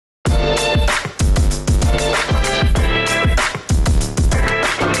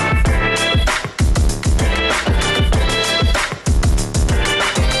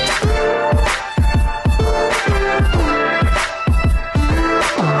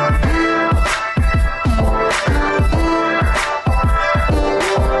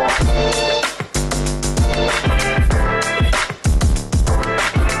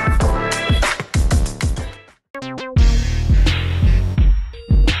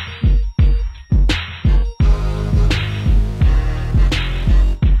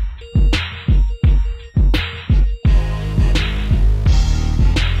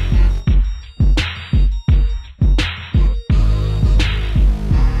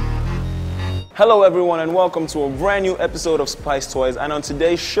Hello everyone and welcome to a brand new episode of Spice Toys, and on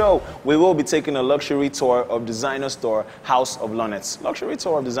today's show we will be taking a luxury tour of designer store House of Lunettes. Luxury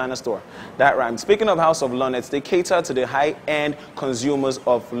tour of designer store, that rhymes. Speaking of House of Lunettes, they cater to the high-end consumers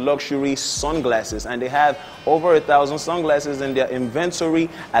of luxury sunglasses, and they have over 1,000 sunglasses in their inventory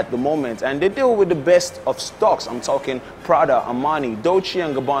at the moment, and they deal with the best of stocks. I'm talking Prada, Armani, Dolce &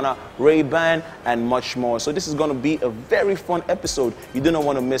 Gabbana, Ray-Ban and much more. So this is going to be a very fun episode. You do not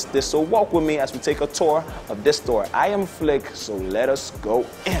want to miss this, so walk with me as we take a tour of this store. I am Flick, so let us go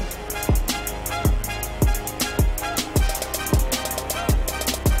in.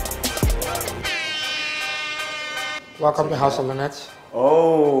 Welcome to House of Lunettes.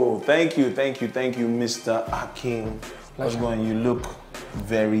 Oh, thank you, Mr. Akin. How's it going? You look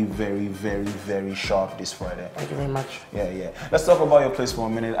very sharp this Friday. Thank you very much. Yeah. Let's talk about your place for a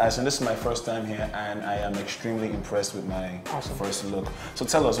minute, Asin. This is my first time here, and I am extremely impressed with my first look. So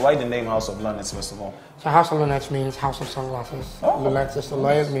tell us, why the name House of Lunettes, first of all? So House of Lunettes means house of sunglasses. Lunettes is the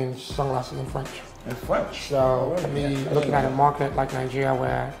layer means sunglasses in French. In French? So looking at a market like Nigeria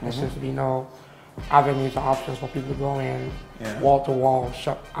where there seems to be no avenues or options for people to go in, wall-to-wall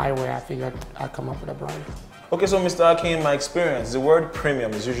shop eyewear, I figured I'd come up with a brand. Okay, so Mr. Akin, in my experience, the word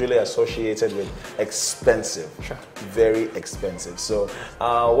premium is usually associated with expensive. Sure. Very expensive. So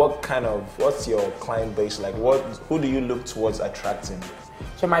what's your client base like? Who do you look towards attracting?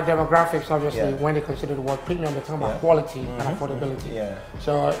 So my demographics, obviously, when they consider the word premium, they're talking about quality and affordability. Yeah.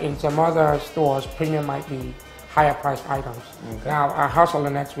 So in some other stores, premium might be higher priced items. Okay. Now, our House of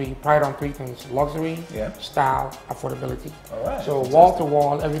Lunettes, we pride on three things: luxury, style, affordability. All right. So wall to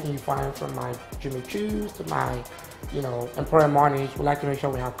wall, everything you find from my Jimmy Choos to my, Emperor Marni's, we like to make sure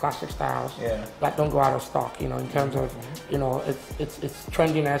we have classic styles that don't go out of stock, in terms of, it's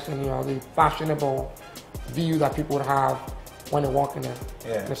trendiness and, the fashionable view that people would have when they walk in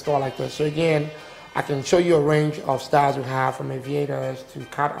a store like this. So again, I can show you a range of styles we have, from aviators to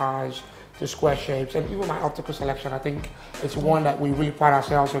cat eyes to square shapes, and even my optical selection. I think it's one that we really pride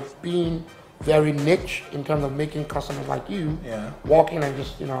ourselves of being very niche in terms of making customers like you walk in and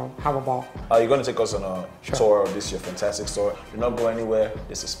just have a ball. You're going to take us on a tour of this your fantastic store. Do not go anywhere.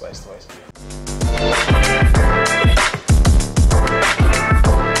 This is Spice Toys.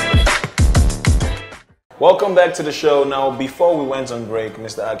 Welcome back to the show. Now, before we went on break,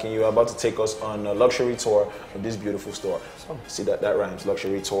 Mr. Akin, you were about to take us on a luxury tour of this beautiful store. See that rhymes,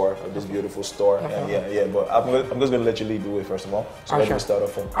 luxury tour of this beautiful store. Yeah. But I'm just going to let you lead the way first of all. So let me start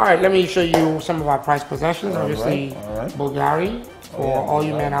off. All right, let me show you some of our prized possessions. Obviously, Bulgari. For all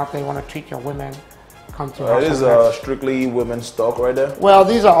you men out there who want to treat your women, come to us. This is strictly women's stock right there? Well,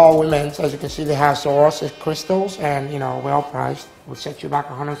 these are all women's. As you can see, they have Swarovski crystals and, well priced. We'll set you back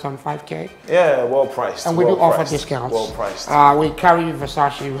 $175K. Yeah, well priced. And we do offer discounts. Well priced. We carry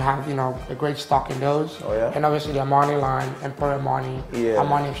Versace. We have, a great stock in those. Oh yeah. And obviously the Armani line, Emperor Armani,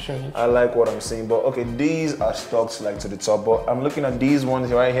 Armani Exchange. I like what I'm seeing, but okay, these are stocks like to the top. But I'm looking at these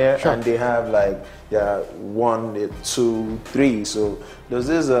ones right here, and they have like 1, 2, 3. So does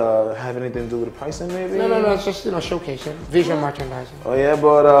this have anything to do with the pricing, maybe? No. It's just showcasing, visual merchandising. Oh yeah,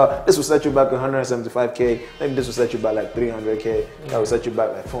 but this will set you back 175K. Maybe this will set you back like 300K. That will set you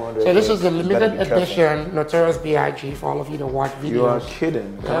back like 400K. So this is the limited edition Notorious B.I.G. for all of you to watch videos. You are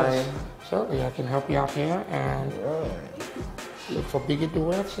kidding. Yes. So I can help you out here and look for bigger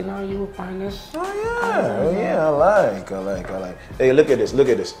duets. You will find this. Oh yeah, I like. Hey, look at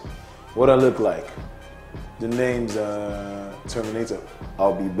this. What I look like. The name's Terminator.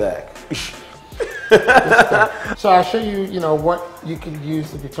 I'll be back. So I'll show you, what you can use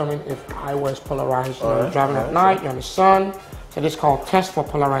to determine if eyewear is polarized. You're driving at night, you're in the sun. So this is called test for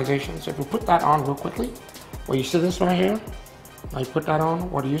polarization. So if you put that on real quickly, you see this right here? Now you put that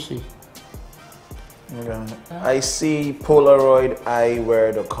on, what do you see? Okay. I see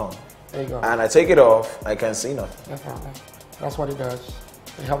PolaroidEyewear.com. There you go. And I take it off, I can see nothing. That's what it does.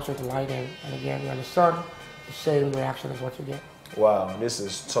 It helps with the lighting. And again, you're in the sun, the same reaction is what you get. Wow, this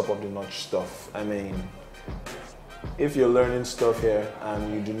is top of the notch stuff. I mean, if you're learning stuff here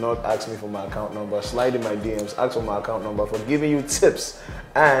and you do not ask me for my account number, slide in my DMs, ask for my account number for giving you tips,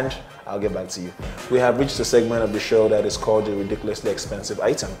 and I'll get back to you. We have reached a segment of the show that is called the ridiculously expensive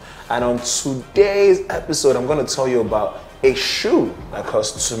item. And on today's episode, I'm going to tell you about a shoe that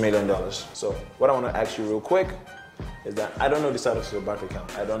costs $2 million. So what I want to ask you real quick is that I don't know the status of your bank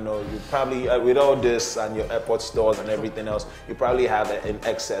account. I don't know, you probably, with all this and your airport stores and everything else, you probably have an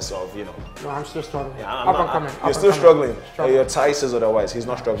excess of, No, I'm still struggling. Yeah, you're still struggling. Your tie says otherwise. He's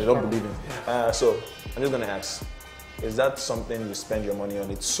not struggling. Don't believe him. So I'm just going to ask, is that something you spend your money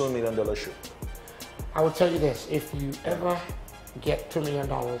on? It's $2 million shoe. I will tell you this, if you ever get $2 million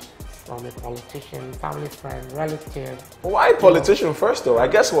from a politician, family friend, relative. Why politician first though? I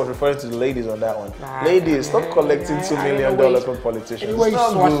guess we're referring to the ladies on that one. Ladies, stop collecting $2 million from politicians. Anyway, it's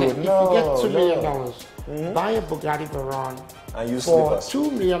not good. If you get $2 million, buy a Bugatti Veyron and use for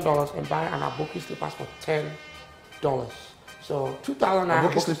slippers. $2 million and buy an Abuki slippers for $10. So 2,000 naira.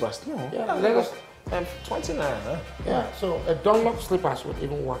 Abuki slippers? No. Yeah, Lagos. 20 naira, huh? Yeah, so a Dunlop slippers would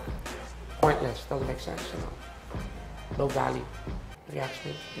even work. Pointless, doesn't make sense, you know. No value, if you ask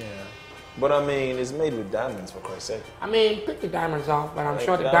me. Yeah. But I mean, it's made with diamonds, for Christ's sake. I mean, pick the diamonds off, but I'm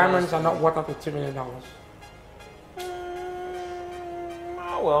sure the diamonds are not worth up to $2 million.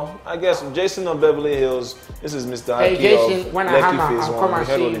 Oh, well, I guess Jason of Beverly Hills, this is Mr. Hey, Akin Jason, when I Lekki hammer, Phase I'll 1. come and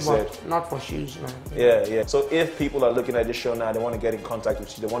You heard what he see, said. but not for shoes, man. Yeah. So if people are looking at this show now, they want to get in contact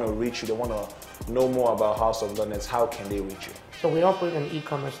with you, they want to reach you, they want to know more about House of Lunettes, how can they reach you? So we operate an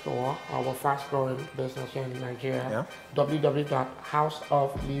e-commerce store, our fast-growing business here in Nigeria.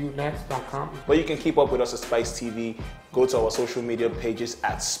 www.houseoflunettes.com. But you can keep up with us at Spice TV. Go to our social media pages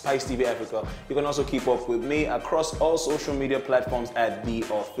at Spice TV Africa. You can also keep up with me across all social media platforms at The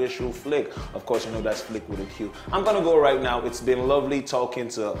Official Flick. Of course, you know that's Flick with a Q. I'm going to go right now. It's been lovely talking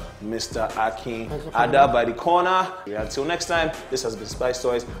to Mr. Akin Ada by the corner. Until next time, this has been Spice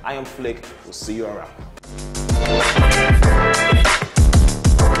Toys. I am Flick. We'll see you around.